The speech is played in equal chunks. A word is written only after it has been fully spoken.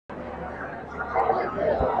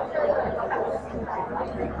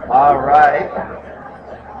All right.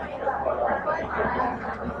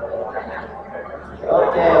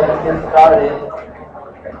 Okay, let's get started.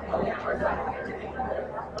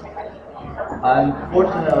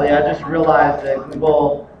 Unfortunately, I just realized that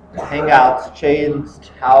Google Hangouts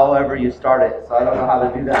changed however you start it, so I don't know how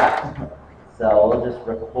to do that. So we'll just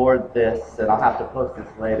record this, and I'll have to post this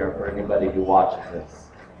later for anybody who watches this.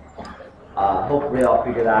 Hopefully I'll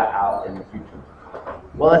figure that out in the future.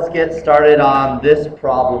 Well, let's get started on this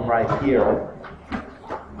problem right here.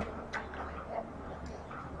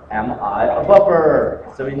 Am I a buffer?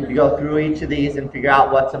 So we need to go through each of these and figure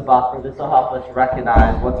out what's a buffer. This will help us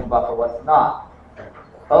recognize what's a buffer, what's not.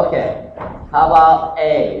 Okay, how about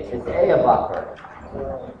A? Is A a buffer?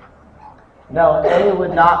 No, A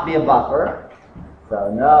would not be a buffer.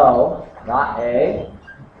 So no, not A.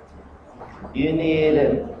 You need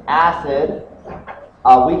an acid,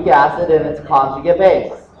 a weak acid, and its conjugate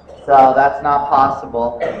base. So that's not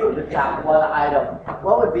possible. Just have one item.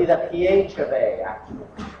 What would be the pH of A, actually?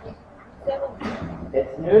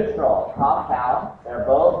 It's neutral, compound. They're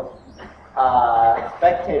both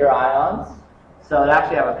spectator ions. So it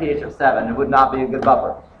actually have a pH of 7. It would not be a good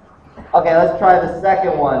buffer. Okay, let's try the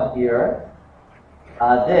second one here.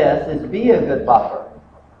 This is B a good buffer?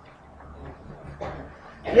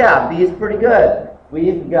 Yeah, B is pretty good.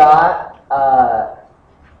 We've got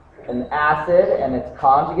an acid and its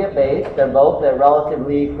conjugate base. They're both at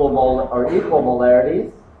relatively equal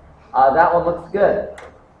molarities. That one looks good.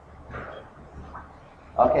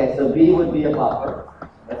 Okay, so B would be a buffer.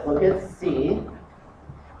 Let's look at C.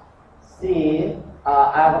 C,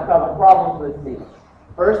 I have a couple problems with C.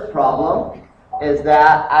 First problem is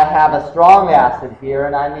that I have a strong acid here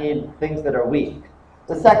and I need things that are weak.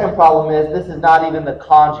 The second problem is this is not even the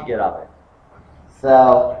conjugate of it.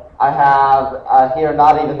 So I have here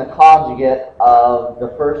not even the conjugate of the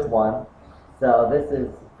first one. So this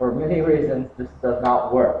is, for many reasons, this does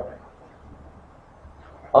not work.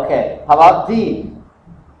 Okay, how about D?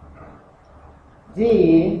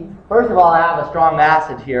 D, first of all, I have a strong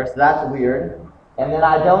acid here, so that's weird. And then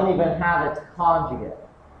I don't even have its conjugate.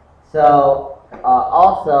 So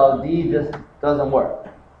also, D just doesn't work.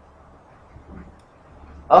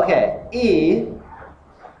 Okay, E,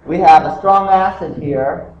 we have a strong acid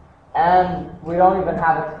here, and we don't even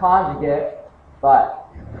have its conjugate, but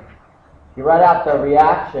you write out the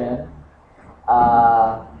reaction.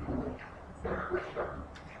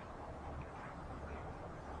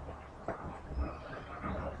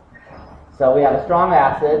 So we have a strong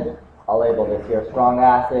acid. I'll label this here. Strong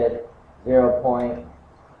acid,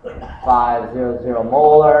 0.500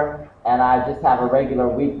 molar. And I just have a regular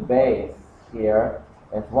weak base here.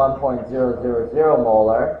 It's 1.000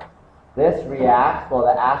 molar. This reacts, well,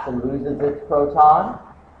 the acid loses its proton.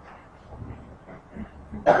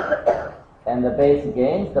 And the base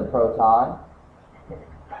gains the proton.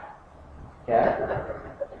 Okay.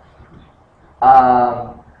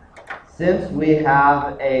 Since we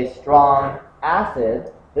have a strong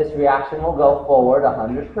acid, this reaction will go forward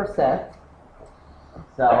 100%.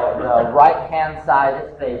 So the right-hand side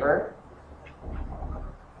is favored.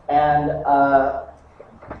 And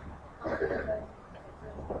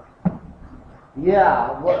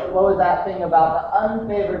yeah, what was that thing about the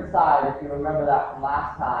unfavored side, if you remember that from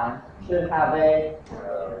last time, should have a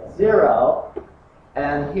 0.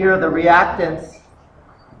 And here the reactants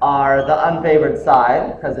are the unfavored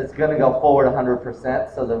side, because it's going to go forward 100%,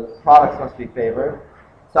 so the products must be favored.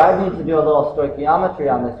 So I need to do a little stoichiometry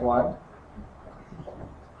on this one.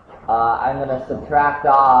 I'm going to subtract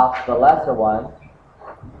off the lesser one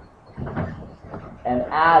and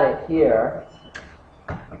add it here.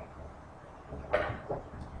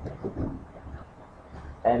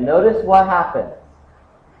 And notice what happens.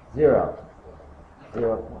 0.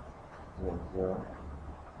 0. 0. 0.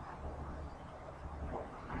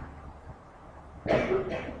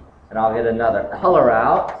 And I'll get another color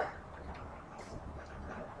out.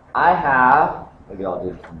 I have, maybe I'll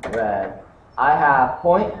do some red. I have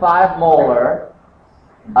 0.5 molar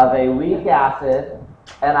of a weak acid,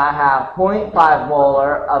 and I have 0.5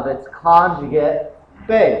 molar of its conjugate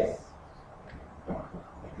base.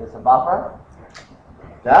 Is this a buffer?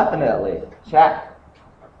 Definitely. Check.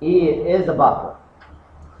 E is a buffer.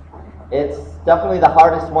 It's definitely the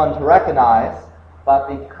hardest one to recognize. But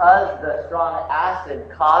because the strong acid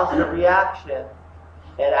caused the reaction,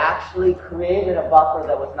 it actually created a buffer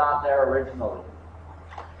that was not there originally.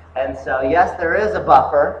 And so, yes, there is a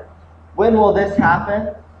buffer. When will this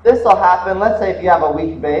happen? This will happen, let's say if you have a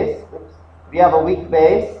weak base. If you have a weak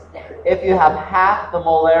base, if you have half the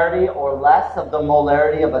molarity or less of the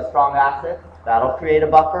molarity of a strong acid, that'll create a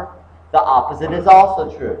buffer. the opposite is also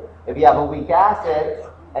true. If you have a weak acid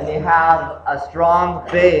and you have a strong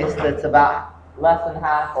base that's about less than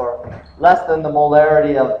half or less than the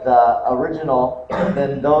molarity of the original,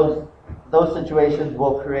 then those situations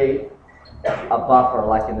will create a buffer,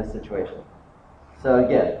 like in this situation. So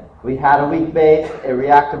again, we had a weak base, it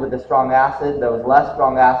reacted with a strong acid, there was less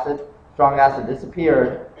strong acid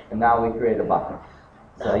disappeared, and now we create a buffer.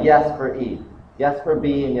 So yes for E, yes for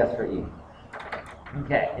B, and yes for E.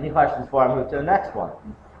 Okay, any questions before I move to the next one?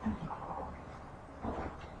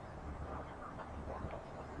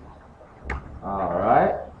 All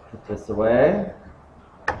right, put this away.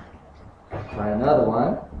 Try another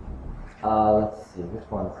one. Let's see, which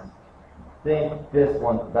one's, I think this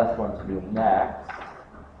one's the best one to do next.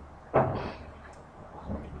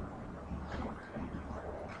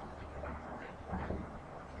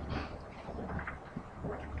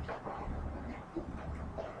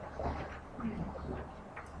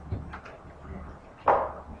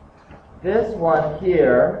 This one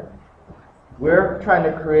here, we're trying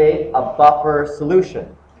to create a buffer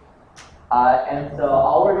solution. And so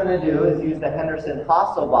all we're going to do is use the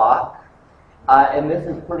Henderson-Hasselbalch. And this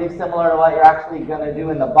is pretty similar to what you're actually going to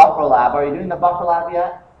do in the buffer lab. Are you doing the buffer lab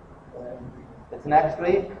yet? It's next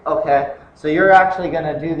week? Okay. So you're actually going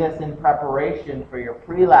to do this in preparation for your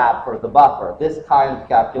pre-lab for the buffer, this kind of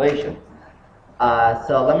calculation.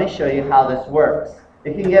 So let me show you how this works.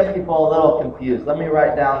 It can get people a little confused. Let me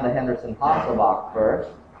write down the Henderson-Hasselbalch first.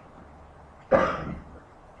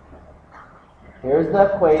 Here's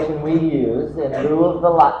the equation we use in lieu of the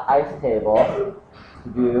ice table to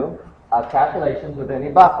do calculations with any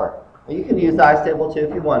buffer. You can use the ice table too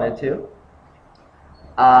if you wanted to.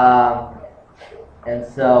 And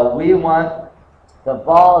so we want the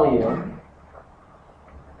volume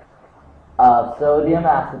of sodium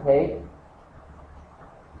acetate,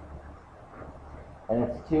 and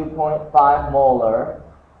it's 2.5 molar,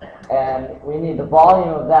 and we need the volume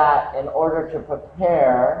of that in order to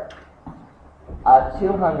prepare a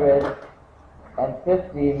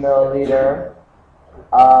 250 milliliter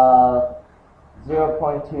of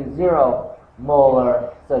 0.20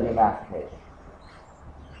 molar sodium acetate.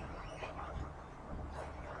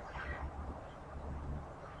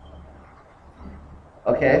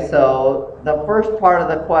 Okay, so the first part of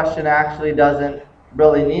the question actually doesn't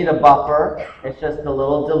really need a buffer. It's just a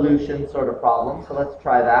little dilution sort of problem. So let's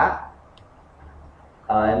try that.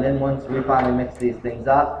 And then once we finally mix these things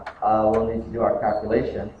up, we'll need to do our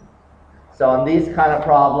calculation. So on these kind of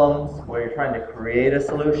problems where you're trying to create a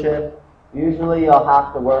solution, usually you'll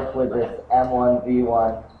have to work with this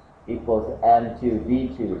M1V1 equals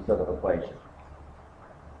M2V2 sort of equation.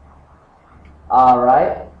 All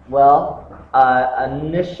right, well,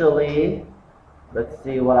 initially, let's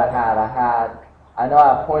see what I had. I know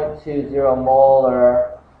I have 0.20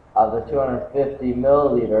 molar of the 250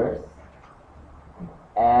 milliliters.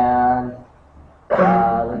 And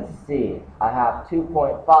let's see, I have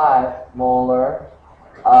 2.5 molar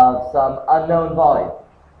of some unknown volume.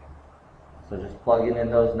 So just plugging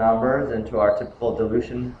in those numbers into our typical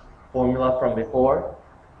dilution formula from before.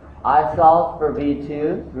 I solved for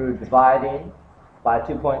V2 through dividing by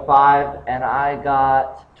 2.5, and I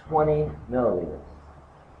got 20 milliliters.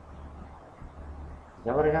 Is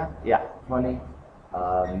that what I got? Yeah, 20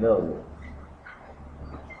 milliliters.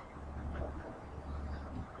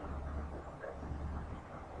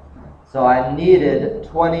 So I needed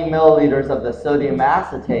 20 milliliters of the sodium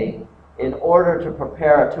acetate in order to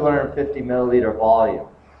prepare a 250 milliliter volume.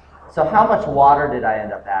 So how much water did I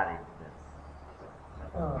end up adding to this?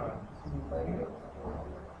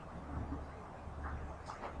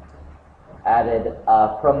 Added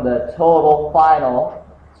from the total final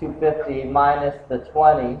 250 minus the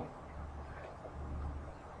 20,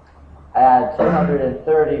 I add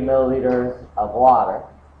 230 milliliters of water.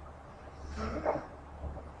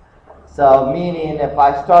 So meaning if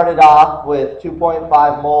I started off with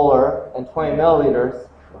 2.5 molar and 20 milliliters,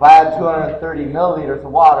 if I add 230 milliliters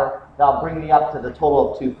of water, that'll bring me up to the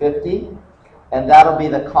total of 250, and that'll be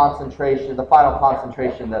the concentration, the final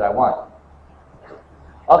concentration that I want.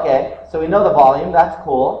 Okay, so we know the volume, that's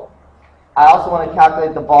cool. I also want to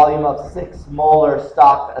calculate the volume of 6 molar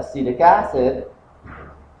stock acetic acid.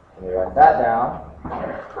 Let me write that down.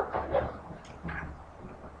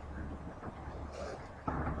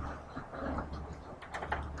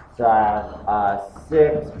 So I have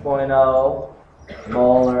 6.0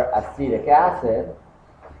 molar acetic acid.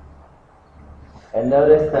 And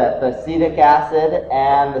notice that the acetic acid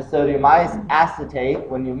and the sodium acetate,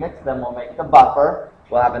 when you mix them, will make the buffer.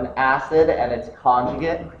 We'll have an acid and its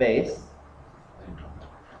conjugate base.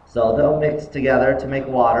 So they'll mix together to make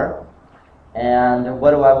water. And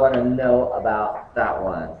what do I want to know about that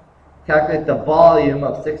one? Calculate the volume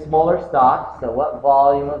of 6 molar stock. So what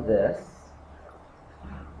volume of this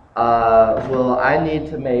will I need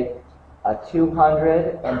to make a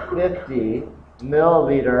 250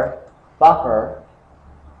 milliliter buffer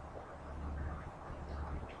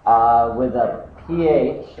with a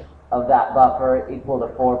pH of that buffer equal to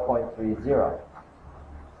 4.30.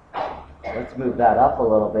 Let's move that up a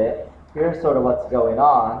little bit. Here's sort of what's going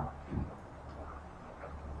on.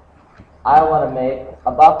 I want to make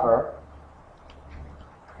a buffer,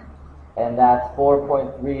 and that's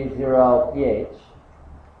 4.30 pH.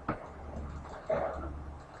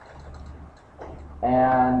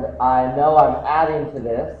 And I know I'm adding to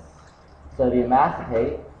this sodium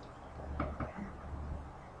acetate,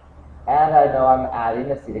 and I know I'm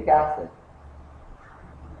adding acetic acid.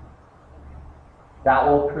 That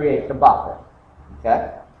will create the buffer,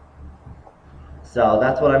 okay? So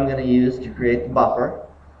that's what I'm going to use to create the buffer.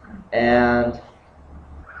 And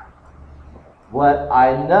what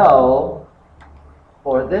I know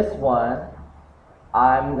for this one,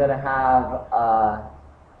 I'm going to have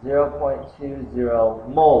 0.20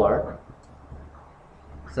 molar.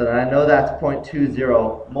 So that I know that's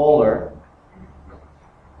 0.20 molar.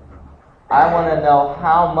 I want to know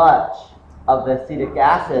how much of the acetic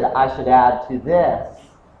acid I should add to this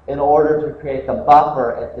in order to create the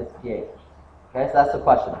buffer at this pH. Okay, so that's the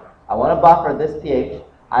question. I want to buffer this pH.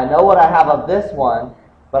 I know what I have of this one,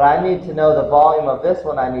 but I need to know the volume of this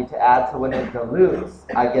one I need to add, so when it dilutes,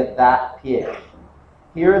 I get that pH.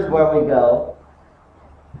 Here's where we go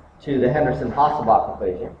to the Henderson-Hasselbalch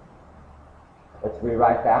equation. Let's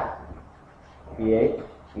rewrite that. pH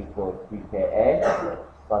equals pKa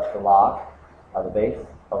plus the log of the base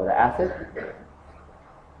over the acid.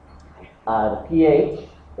 The pH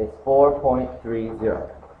is 4.30.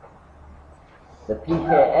 The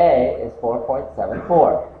pKa is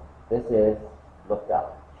 4.74. This is looked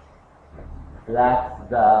up. So that's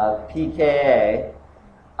the pKa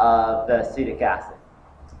of the acetic acid.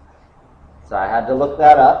 So I had to look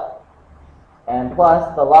that up. And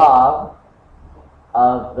plus the log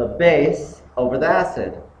of the base over the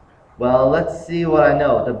acid. Well, let's see what I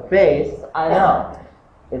know. The base, I know.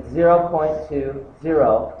 It's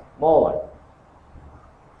 0.20 molar.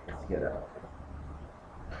 Let's get it.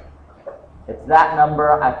 It's that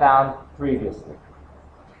number I found previously.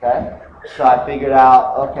 Okay? So I figured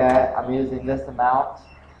out, okay, I'm using this amount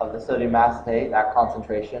of the sodium acetate, that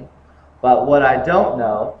concentration. But what I don't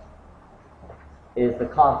know is the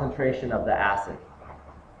concentration of the acid.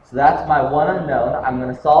 So that's my one unknown. I'm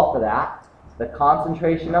going to solve for that. The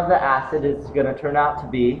concentration of the acid is going to turn out to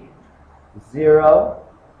be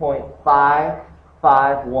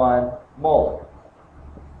 0.551 molar.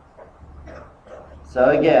 So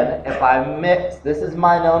again, if I mix, this is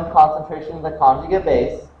my known concentration of the conjugate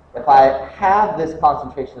base. If I have this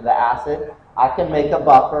concentration of the acid, I can make a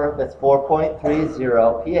buffer that's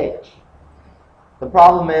 4.30 pH. The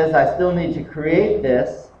problem is I still need to create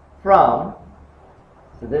this from,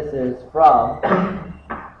 so this is from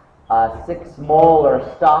a 6 molar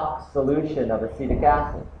stock solution of acetic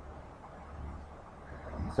acid.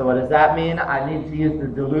 So what does that mean? I need to use the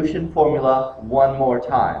dilution formula one more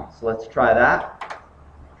time. So let's try that.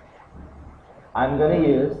 I'm going to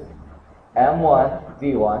use M1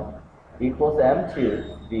 V1 equals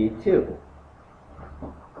M2 V2.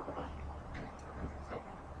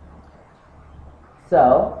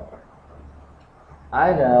 So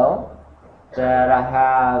I know that I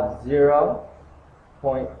have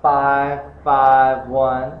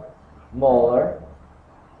 0.551 molar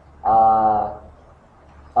of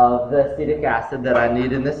the acetic acid that I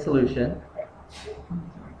need in this solution.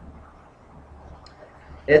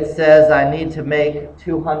 It says I need to make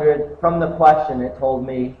 200, from the question it told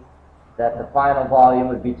me that the final volume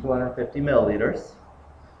would be 250 milliliters.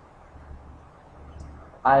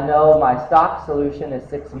 I know my stock solution is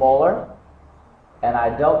 6 molar, and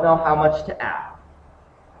I don't know how much to add.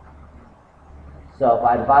 So if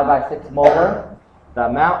I divide by 6 molar, the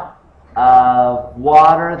amount of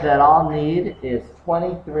water that I'll need is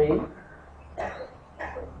 23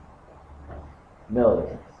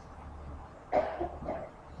 milliliters.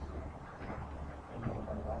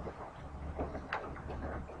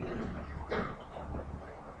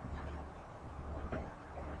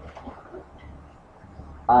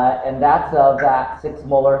 And that's of that 6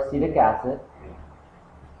 molar acetic acid.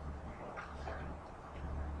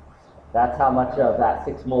 That's how much of that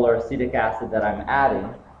 6 molar acetic acid that I'm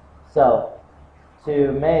adding. So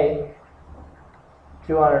to make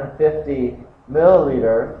 250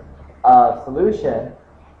 milliliters of solution,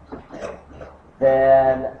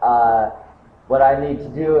 then what I need to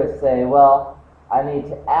do is say, well, I need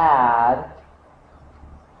to add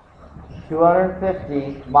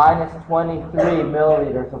 250 minus 23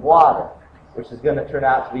 milliliters of water, which is going to turn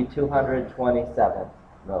out to be 227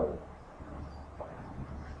 milliliters.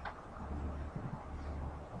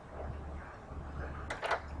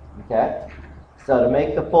 Okay? So to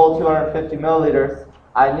make the full 250 milliliters,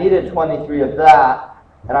 I needed 23 of that,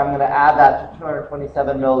 and I'm going to add that to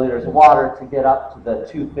 227 milliliters of water to get up to the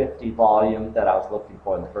 250 volume that I was looking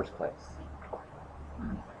for in the first place.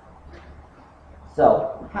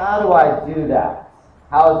 So how do I do that?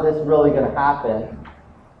 How is this really going to happen?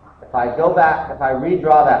 If I go back, if I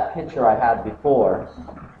redraw that picture I had before,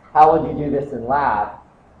 how would you do this in lab?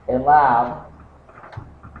 In lab,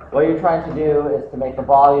 what you're trying to do is to make a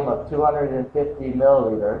volume of 250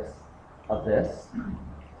 milliliters of this.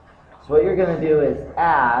 So what you're going to do is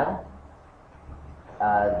add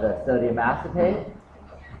the sodium acetate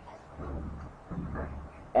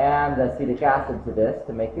and the acetic acid to this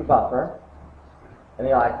to make your buffer. And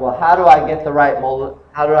you're like, well, how do I get the right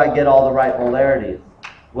how do I get all the right molarities?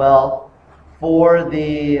 Well, for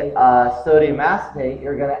the sodium acetate,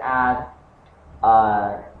 you're going to add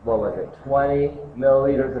what was it, 20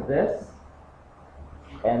 milliliters of this.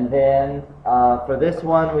 And then for this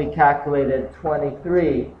one, we calculated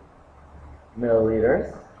 23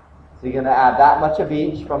 milliliters. So you're going to add that much of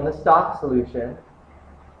each from the stock solution.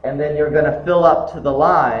 And then you're going to fill up to the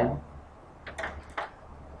line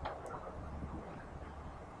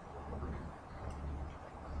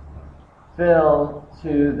fill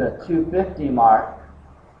to the 250 mark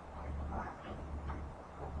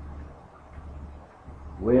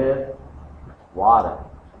with water.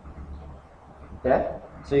 Okay?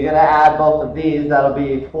 So you're going to add both of these. That'll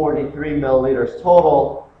be 43 milliliters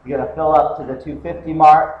total. You're going to fill up to the 250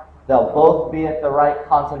 mark. They'll both be at the right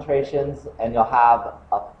concentrations, and you'll have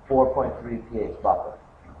a 4.3 pH buffer.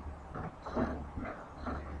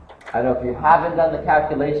 I know if you haven't done the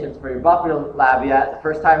calculations for your buffer lab yet, the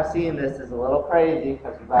first time seeing this is a little crazy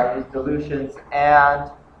because you've got to use dilutions and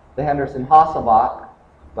the Henderson-Hasselbalch.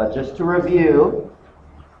 But just to review,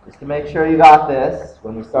 just to make sure you got this,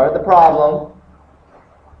 when we started the problem,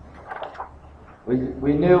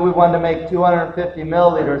 we knew we wanted to make 250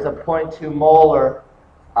 milliliters of 0.2 molar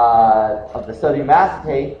of the sodium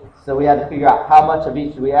acetate, so we had to figure out how much of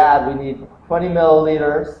each do we add. We need 20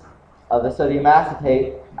 milliliters of the sodium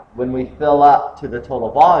acetate when we fill up to the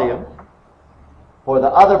total volume. For the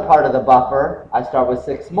other part of the buffer, I start with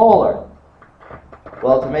 6 molar.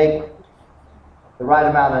 Well, to make the right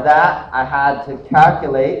amount of that, I had to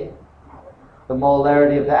calculate the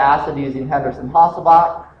molarity of the acid using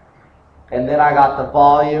Henderson-Hasselbalch, and then I got the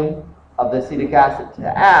volume of the acetic acid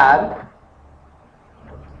to add.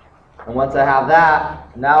 And once I have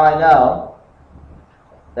that, now I know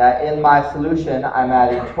that in my solution, I'm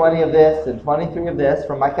adding 20 of this and 23 of this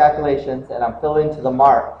from my calculations, and I'm filling to the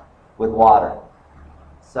mark with water.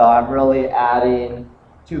 So I'm really adding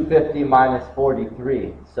 250 minus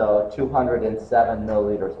 43, so 207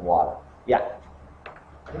 milliliters of water. Yeah?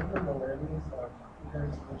 I think the molarities of either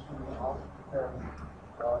solution is also because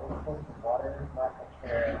input of water is not much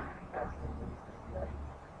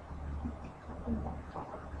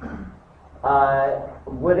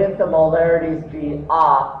wouldn't the molarities be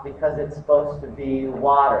off because it's supposed to be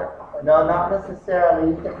water? No, not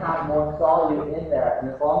necessarily. You can have more solute in there, and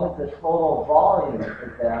as long as the total volume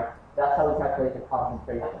is there, that's how we calculate the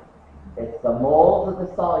concentration. It's the moles of the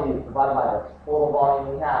solute divided by the total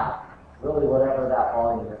volume we have, really whatever that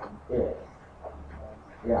volume is.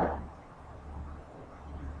 Yeah.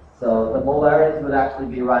 So the molarities would actually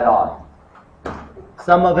be right on.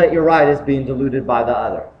 Some of it, you're right, is being diluted by the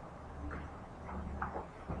other.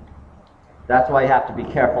 That's why you have to be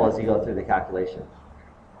careful as you go through the calculation.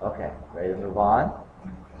 Okay, ready to move on?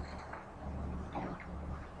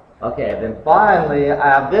 Okay, then finally, I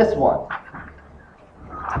have this one.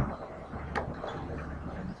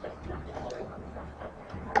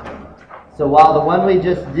 So while the one we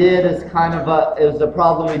just did is kind of it was a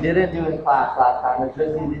problem we didn't do in class last time, it's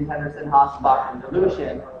just using Henderson-Hasselbalch and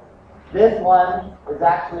dilution. This one is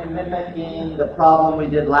actually mimicking the problem we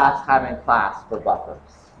did last time in class for buffers.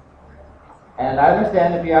 And I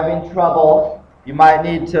understand if you're having trouble, you might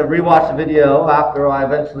need to rewatch the video after I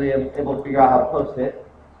eventually am able to figure out how to post it.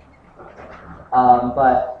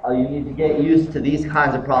 But you need to get used to these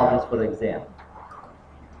kinds of problems for the exam.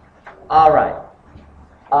 All right.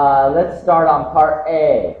 Let's start on part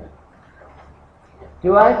A.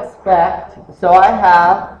 Do I expect, so I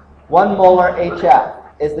have 1 molar HF.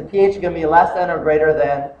 Is the pH going to be less than or greater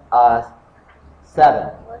than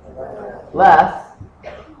 7? Less.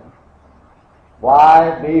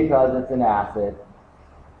 Why? Because it's an acid.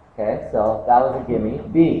 Okay, so that was a gimme.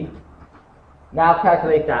 B. Now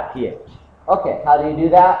calculate that pH. Okay, how do you do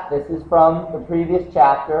that? This is from the previous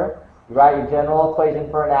chapter. You write your general equation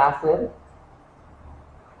for an acid.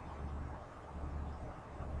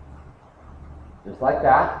 Just like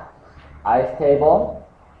that. Ice table.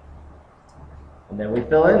 And then we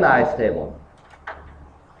fill in the ice table.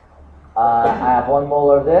 I have 1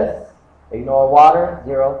 molar of this. Ignore water,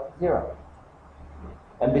 0, 0.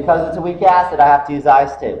 And because it's a weak acid, I have to use the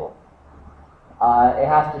ice table. It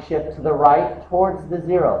has to shift to the right towards the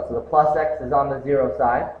 0. So the plus x is on the 0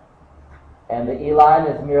 side. And the E line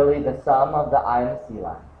is merely the sum of the I and the C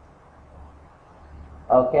line.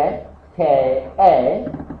 Okay, Ka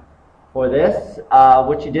for this,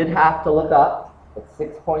 which you did have to look up, it's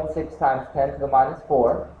 6.6 times 10 to the minus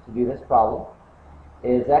 4 to do this problem,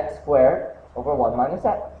 is x squared over 1 minus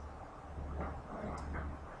x.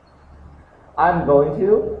 I'm going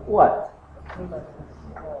to what?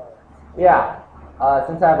 Yeah,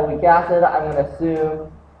 since I have a weak acid, I'm going to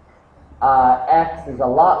assume x is a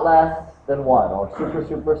lot less than 1, or super,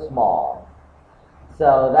 super small.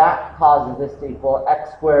 So that causes this to equal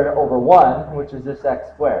x squared over 1, which is just x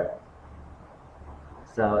squared.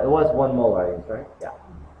 So it was 1 molar I used, right? Yeah.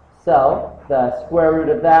 So the square root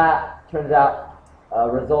of that turns out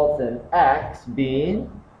results in x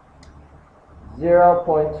being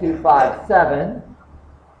 0.257,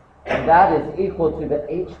 and that is equal to the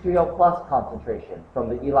H3O plus concentration from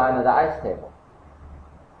the E line of the ice table.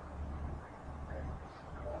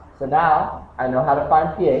 So now I know how to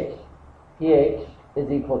find pH. pH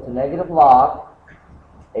is equal to negative log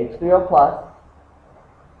H3O plus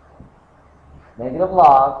negative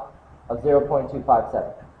log of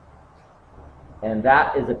 0.257. And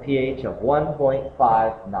that is a pH of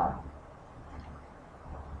 1.59.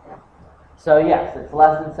 So yes, it's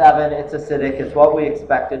less than 7, it's acidic, it's what we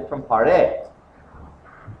expected from part A.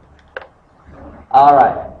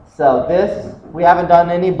 Alright, so this, we haven't done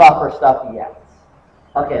any buffer stuff yet.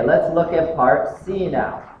 Okay, let's look at part C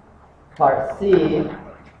now. Part C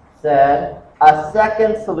said a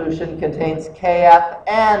second solution contains KF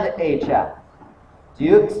and HF. Do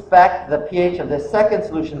you expect the pH of this second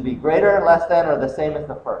solution to be greater, less than, or the same as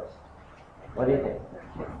the first? What do you think?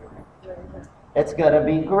 It's going to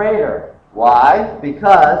be greater. Why?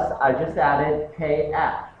 Because I just added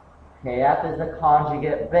KF. KF is a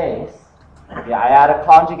conjugate base. Yeah, I add a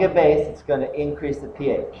conjugate base, it's going to increase the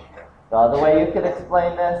pH. The other way you could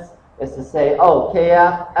explain this is to say, oh,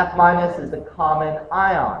 KF, F minus is the common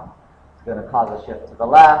ion. It's going to cause a shift to the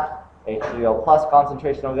left, H3O plus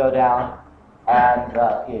concentration will go down, and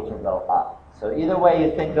the pH will go up. So either way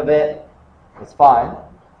you think of it, it's fine.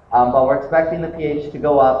 But we're expecting the pH to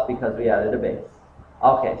go up because we added a base.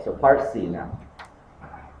 Okay, so part C now.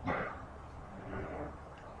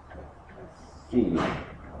 C.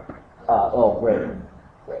 Great.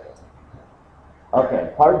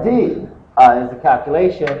 Okay, part D is a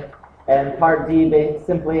calculation, and part D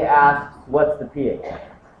simply asks, what's the pH?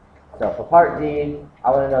 So for part D, I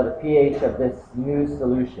want to know the pH of this new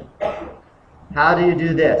solution. How do you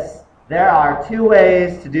do this? There are 2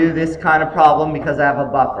 ways to do this kind of problem because I have a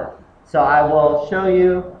buffer. So I will show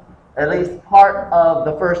you at least part of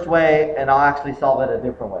the first way, and I'll actually solve it a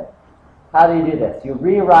different way. How do you do this? You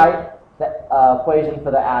rewrite the equation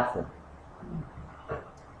for the acid.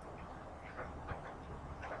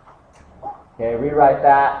 Okay, rewrite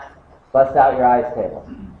that, bust out your ice table.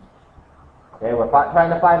 Okay, we're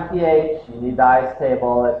trying to find pH. You need the ice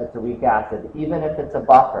table if it's a weak acid, even if it's a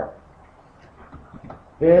buffer.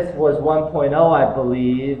 This was 1.0, I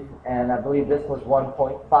believe, and I believe this was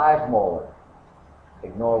 1.5 molar.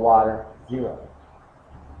 Ignore water, 0.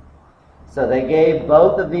 So they gave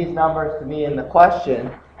both of these numbers to me in the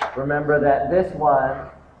question. Remember that this one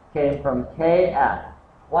came from KF.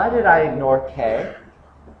 Why did I ignore K?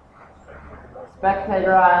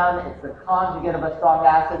 Spectator ion, it's the conjugate of a strong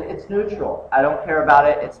acid. It's neutral. I don't care about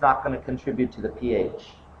it. It's not going to contribute to the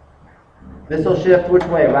pH. This will shift which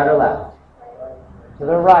way, right or left? To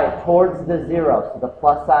the right, towards the 0. So the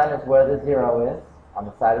plus sign is where the 0 is, on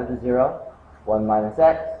the side of the 0. 1 minus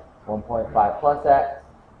x, 1.5 plus x,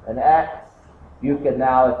 and x. You could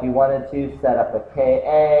now, if you wanted to, set up a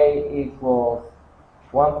Ka equals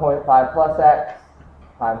 1.5 plus x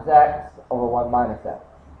times x over 1 minus x.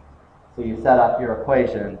 So you set up your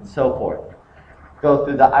equation and so forth. Go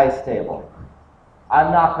through the ice table.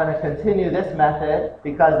 I'm not going to continue this method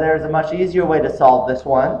because there's a much easier way to solve this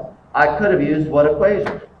one. I could have used what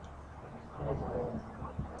equation?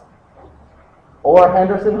 Or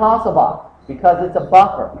Henderson-Hasselbalch, because it's a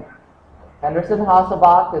buffer.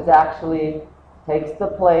 Henderson-Hasselbalch is actually takes the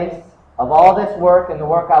place of all this work and the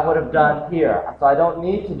work I would have done here. So I don't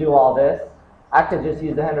need to do all this. I could just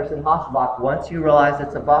use the Henderson-Hasselbalch once you realize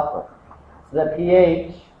it's a buffer. So the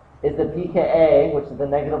pH is the pKa, which is the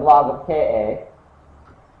negative log of Ka,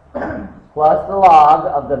 plus the log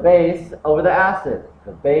of the base over the acid.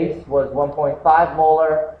 The base was 1.5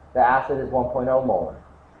 molar, the acid is 1.0 molar.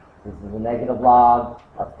 This is the negative log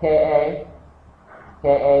of Ka.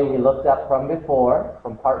 Ka we looked up from before,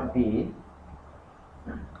 from part B.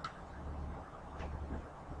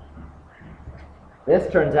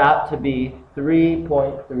 This turns out to be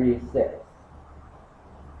 3.36.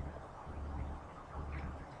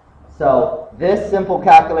 So this simple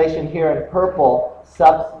calculation here in purple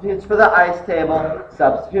substitutes for the ice table,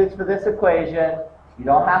 substitutes for this equation. You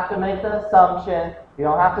don't have to make the assumption. You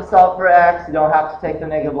don't have to solve for x. You don't have to take the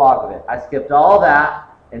negative log of it. I skipped all that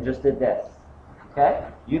and just did this. Okay?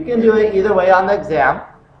 You can do it either way on the exam.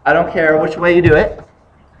 I don't care which way you do it.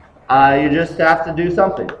 You just have to do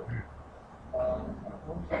something.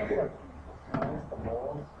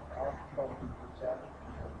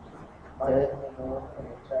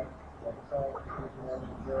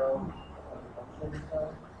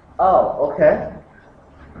 Oh, okay.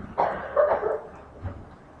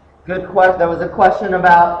 Good question. There was a question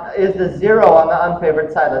about, is the 0 on the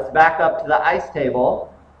unfavored side? Let's back up to the ice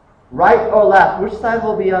table. Right or left? Which side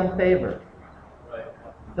will be unfavored? Right.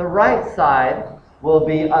 The right side will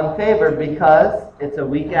be unfavored because it's a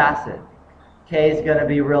weak acid. K is going to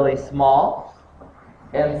be really small.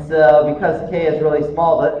 And so because K is really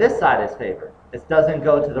small, this side is favored. It doesn't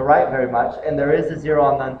go to the right very much, and there is a 0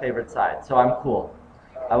 on the unfavored side. So I'm cool.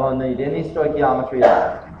 I won't need any stoichiometry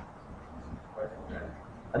left.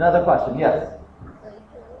 Another question, yes?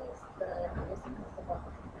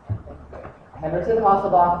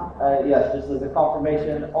 Henderson-Hasselbalch, yes, just as a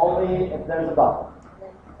confirmation, only if there's a buffer.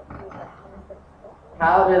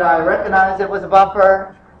 How did I recognize it was a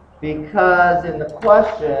buffer? Because in the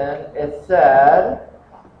question it said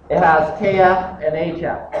it has KF and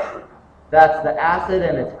HF. That's the acid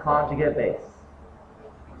and its conjugate base.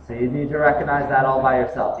 So you need to recognize that all by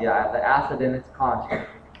yourself. Yeah, I have the acid and its conjugate.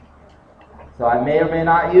 So I may or may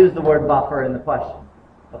not use the word buffer in the question.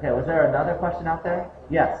 Okay, was there another question out there?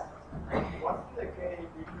 Yes? What's the K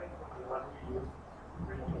difference from the one we used?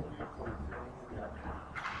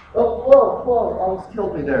 Oh, whoa, whoa, almost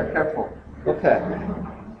killed me there. Careful. Okay.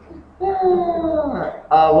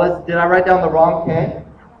 Did I write down the wrong K?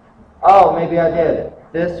 Oh, maybe I did.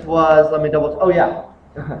 This was, let me double check. Oh, yeah.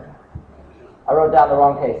 I wrote down the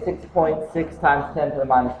wrong K. 6.6 times 10 to the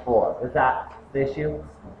minus 4. Is that the issue?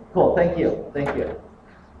 Cool, thank you. Thank you.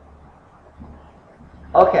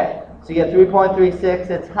 Okay, so you get 3.36.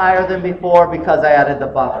 It's higher than before because I added the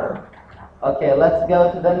buffer. Okay, let's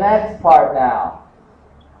go to the next part now.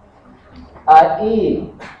 E.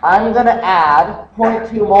 I'm going to add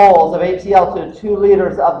 0.2 moles of HCl to 2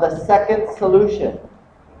 liters of the second solution.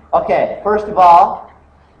 Okay, first of all,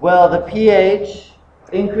 will the pH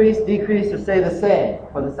increase, decrease, or stay the same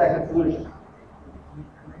for the second solution?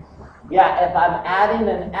 Yeah, if I'm adding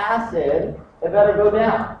an acid, it better go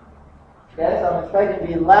down. Okay, so I'm expecting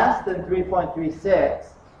to be less than 3.36.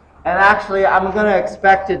 And actually, I'm going to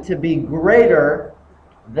expect it to be greater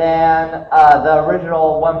than the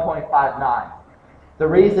original 1.59. The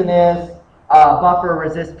reason is buffer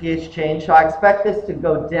resists pH change, so I expect this to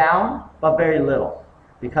go down, but very little,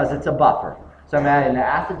 because it's a buffer. So I'm adding an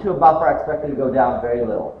acid to a buffer, I expect it to go down very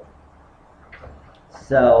little.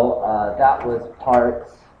 So that was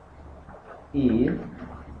part E.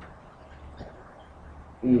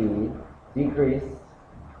 E, decrease.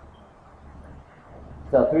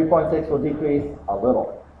 So 3.6 will decrease a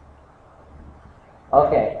little.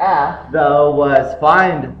 Okay, F, though, was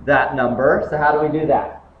find that number. So how do we do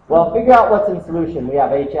that? Well, figure out what's in solution. We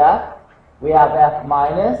have HF, we have F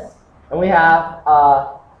minus, and we have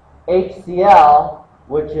HCl,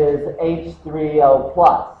 which is H3O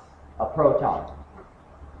plus, a proton.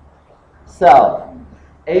 So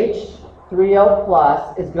H3O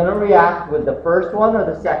plus is going to react with the first one or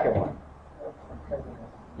the second one?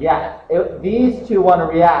 Yeah, these two want to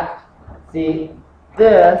react. See,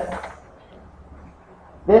 this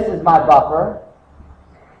is my buffer,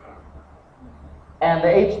 and the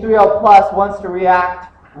H3O plus wants to react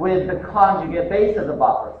with the conjugate base of the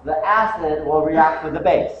buffer. So the acid will react with the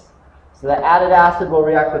base. So the added acid will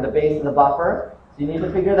react with the base of the buffer. So you need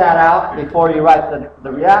to figure that out before you write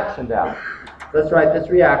the reaction down. Let's write this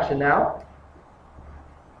reaction now.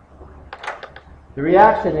 The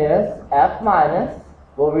reaction is F minus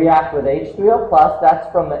will react with H3O plus, that's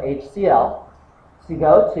from the HCl, to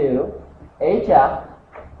go to HF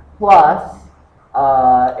plus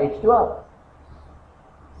H2O.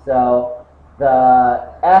 So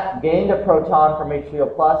the F gained a proton from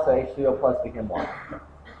H3O plus, so H3O plus became 1.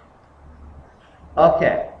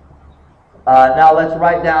 Okay. Now let's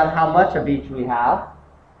write down how much of each we have.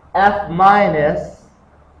 F minus,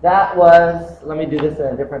 that was, let me do this in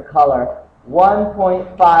a different color,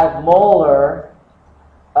 1.5 molar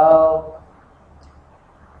of,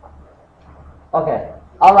 okay,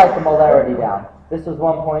 I'll write the molarity down. This was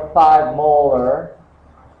 1.5 molar.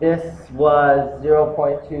 This was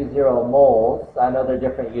 0.20 moles. I know they're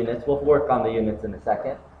different units. We'll work on the units in a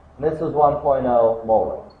second. And this was 1.0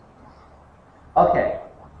 molar. Okay.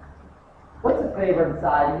 What's the favored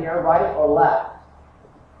side here, right or left?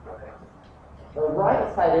 The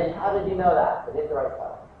right side, how did you know that? It is the right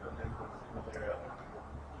side.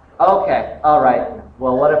 Okay, all right.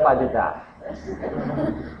 Well, what if I did that?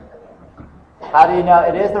 How do you know?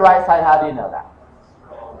 It is the right side. How do you know that?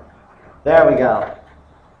 There we go.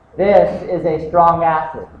 This is a strong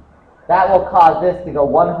acid. That will cause this to go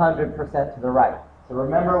 100% to the right. So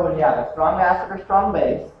remember, when you have a strong acid or strong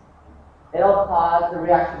base, it'll cause the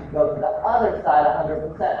reaction to go to the other side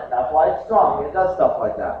 100%. That's why it's strong. It does stuff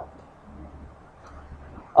like that.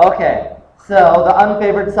 Okay, so the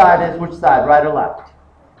unfavored side is which side, right or left?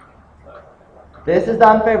 This is the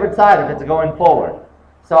unfavored side if it's going forward.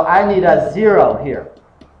 So I need a 0 here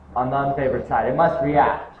on the unfavored side. It must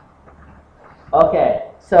react. Okay,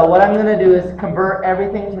 so what I'm going to do is convert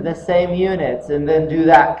everything to the same units and then do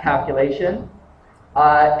that calculation.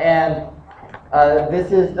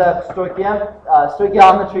 This is the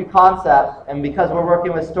stoichiometry concept, and because we're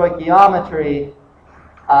working with stoichiometry,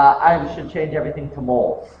 I should change everything to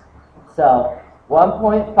moles. So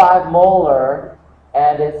 1.5 molar,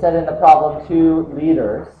 and it said in the problem 2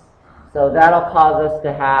 liters. So that'll cause us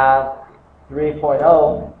to have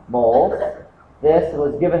 3.0 moles. This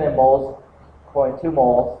was given in moles, 0.2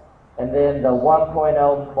 moles, and then the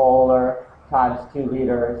 1.0 molar times 2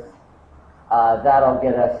 liters, that'll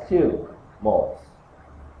get us 2 moles.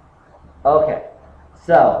 Okay,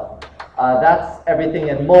 so that's everything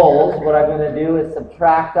in moles. What I'm going to do is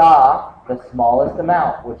subtract off the smallest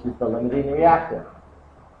amount, which is the limiting reactant,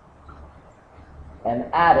 and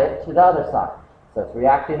add it to the other side. So it's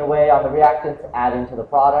reacting away on the reactants, adding to the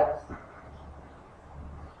products.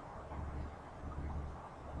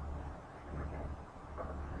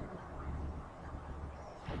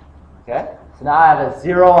 Okay, so now I have a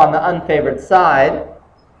 0 on the unfavored side.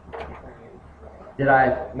 Did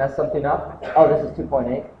I mess something up? Oh, this is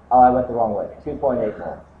 2.8. Oh, I went the wrong way. 2.8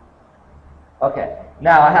 moles. Okay,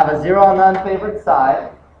 now I have a 0 on the unfavored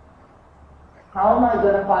side. How am I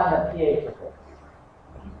going to find the pH of this?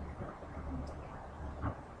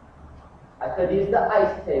 I could use the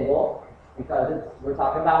ice table because we're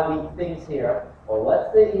talking about weak things here. Or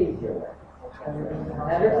what's the easier way?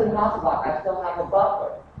 Henderson-Hasselbalch, I still have a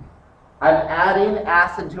buffer. I'm adding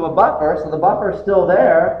acid to a buffer, so the buffer is still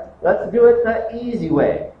there. Let's do it the easy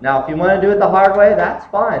way. Now, if you want to do it the hard way, that's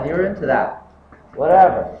fine. You're into that.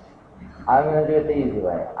 Whatever. I'm going to do it the easy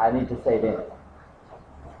way. I need to save in.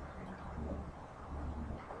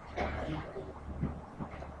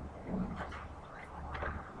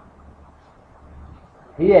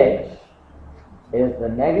 pH is the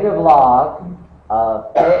negative log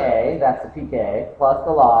of Ka, that's the pKa, plus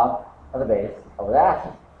the log of the base over the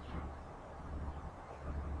acid.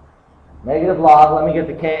 Negative log, let me get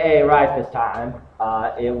the Ka right this time.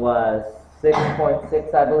 It was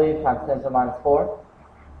 6.6, I believe, times 10 to the minus 4.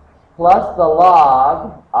 Plus the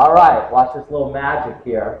log, all right, watch this little magic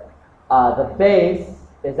here. The base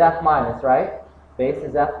is F minus, right? Base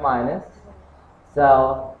is F minus.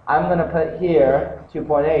 So I'm going to put here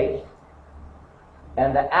 2.8.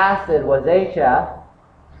 And the acid was HF,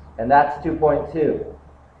 and that's 2.2.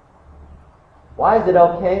 Why is it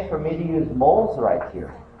okay for me to use moles right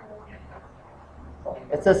here?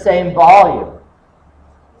 It's the same volume.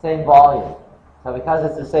 Same volume. So because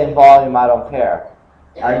it's the same volume, I don't care.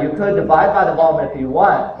 You could divide by the volume if you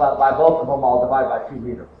want, but by both of them, I'll divide by 2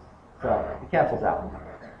 liters. So it cancels out.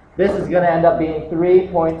 This is going to end up being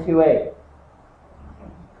 3.28.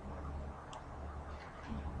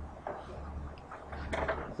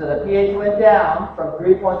 So the pH went down from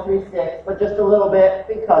 3.36, but just a little bit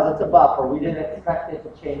because it's a buffer. We didn't expect it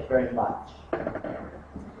to change very much.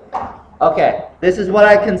 Okay, this is what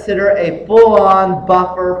I consider a full-on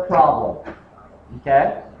buffer problem.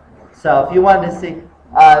 Okay? So if you wanted to see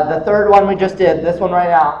the third one we just did, this one right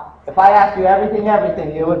now, if I asked you everything,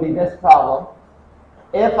 it would be this problem.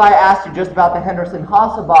 If I asked you just about the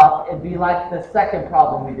Henderson-Hasselbalch, it'd be like the second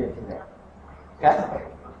problem we did today. Okay?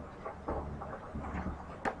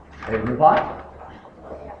 Ready to move on?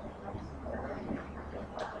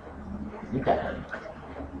 Okay.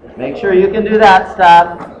 Make sure you can do that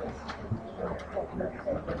stuff.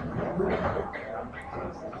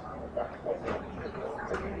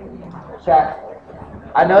 Check.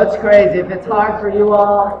 I know it's crazy. If it's hard for you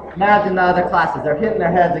all, imagine the other classes. They're hitting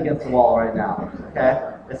their heads against the wall right now. Okay?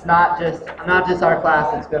 It's not just our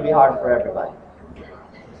class. It's going to be hard for everybody.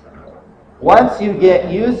 Once you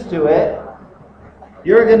get used to it,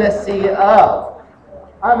 you're going to see, oh,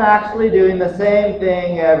 I'm actually doing the same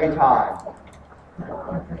thing every time.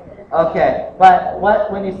 Okay, but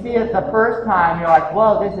when you see it the first time, you're like,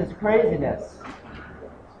 whoa, this is craziness.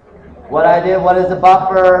 What I did, what is a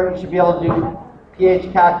buffer? You should be able to do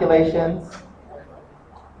pH calculations.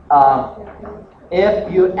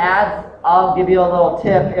 If you add, I'll give you a little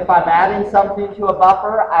tip. If I'm adding something to a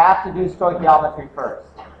buffer, I have to do stoichiometry first.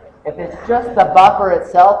 If it's just the buffer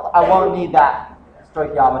itself, I won't need that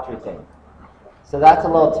stoichiometry thing. So that's a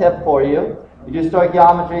little tip for you. You do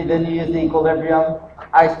stoichiometry, then you use the equilibrium,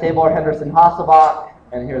 ice table, or Henderson-Hasselbalch,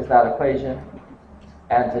 and here's that equation.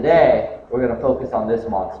 And today, we're going to focus on this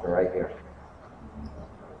monster right here.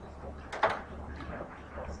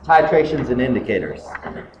 It's titrations and indicators.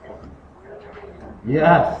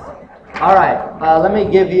 Yes. All right. Let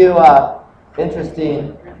me give you an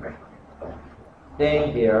interesting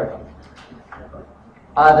thing here.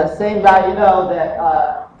 The same guy, you know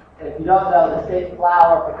that, if you don't know, the state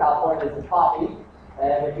flower for California is the poppy.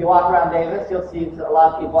 And if you walk around Davis, you'll see a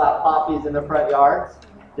lot of people have poppies in their front yards,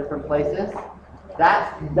 different places.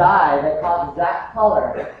 That dye that causes that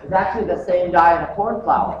color is actually the same dye in a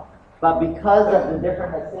cornflower. But because of the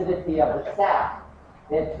different acidity of the sap,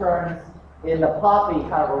 it turns in the poppy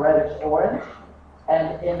kind of a reddish orange,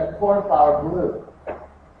 and in the cornflower blue.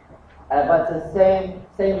 But it's the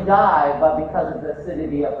same dye, but because of the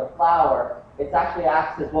acidity of the flower, it actually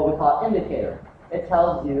acts as what we call an indicator. It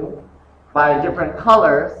tells you by different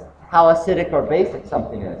colors how acidic or basic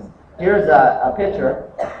something is. Here's a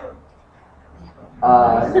picture.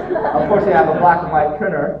 Unfortunately, I have a black and white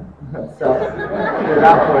printer, so figure it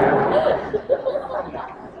out for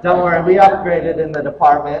you. Don't worry, we upgraded in the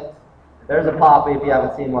department. There's a poppy if you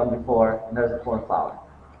haven't seen one before, and there's a cornflower.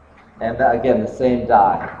 And again, the same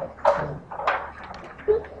dye.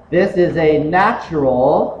 This is a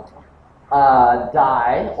natural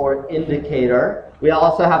dye or indicator. We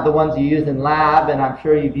also have the ones you use in lab, and I'm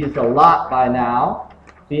sure you've used a lot by now.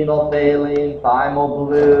 Phenolphthalein, thymol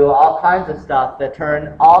blue, all kinds of stuff that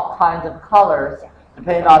turn all kinds of colors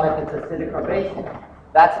depending on if it's acidic or basic.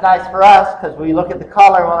 That's nice for us because we look at the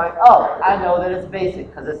color and we're like, oh, I know that it's basic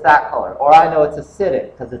because it's that color. Or I know it's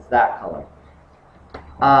acidic because it's that color.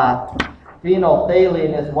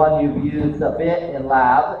 Phenolphthalein is one you've used a bit in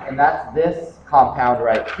lab, and that's this compound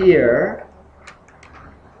right here.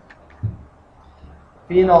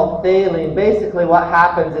 Phenolphthalein, basically what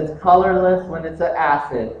happens, it's colorless when it's an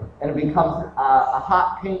acid, and it becomes a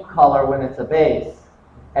hot pink color when it's a base.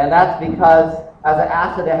 And that's because as an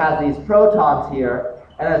acid it has these protons here,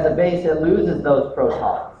 and as a base it loses those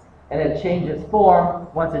protons. And it changes form.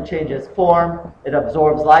 Once it changes form, it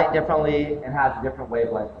absorbs light differently and has a different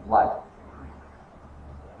wavelength of light.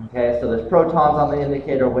 Okay, so there's protons on the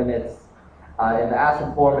indicator when it's in the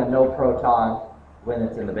acid form and no proton when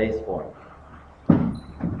it's in the base form.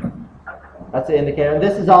 That's the indicator. And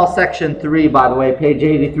this is all section 3, by the way, page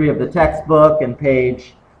 83 of the textbook and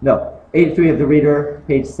 83 of the reader,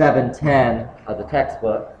 page 710 of the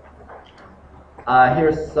textbook.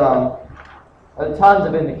 Here's some tons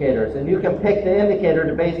of indicators, and you can pick the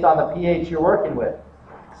indicator based on the pH you're working with.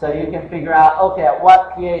 So you can figure out, okay, at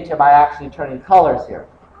what pH am I actually turning colors here?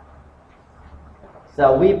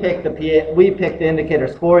 So we picked the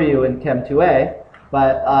indicators for you in Chem 2A,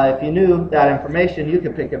 but if you knew that information, you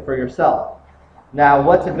could pick it for yourself. Now,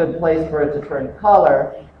 what's a good place for it to turn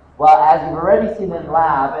color? Well, as you've already seen in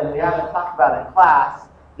lab, and we haven't talked about it in class,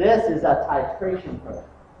 this is a titration curve.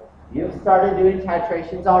 You've started doing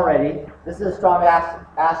titrations already. This is a strong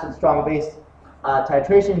acid, strong base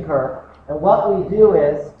titration curve. And what we do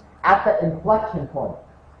is, at the inflection point,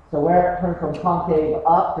 so where it turns from concave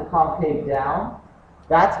up to concave down,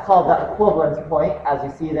 that's called the equivalence point, as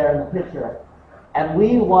you see there in the picture. And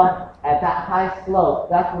we want, at that high slope,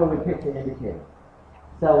 that's where we pick the indicator.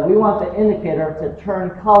 So we want the indicator to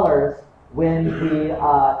turn colors when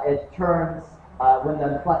it turns when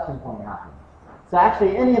the inflection point happens. So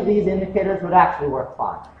actually, any of these indicators would actually work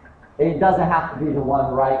fine. It doesn't have to be the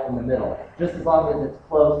one right in the middle, just as long as it's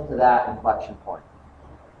close to that inflection point.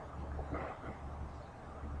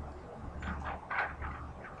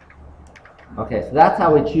 Okay, so that's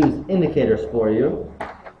how we choose indicators for you.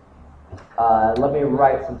 Let me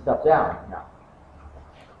write some stuff down now.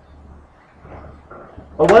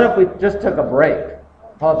 But what if we just took a break?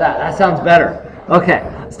 How about that? That sounds better. Okay,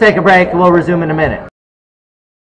 let's take a break and we'll resume in a minute.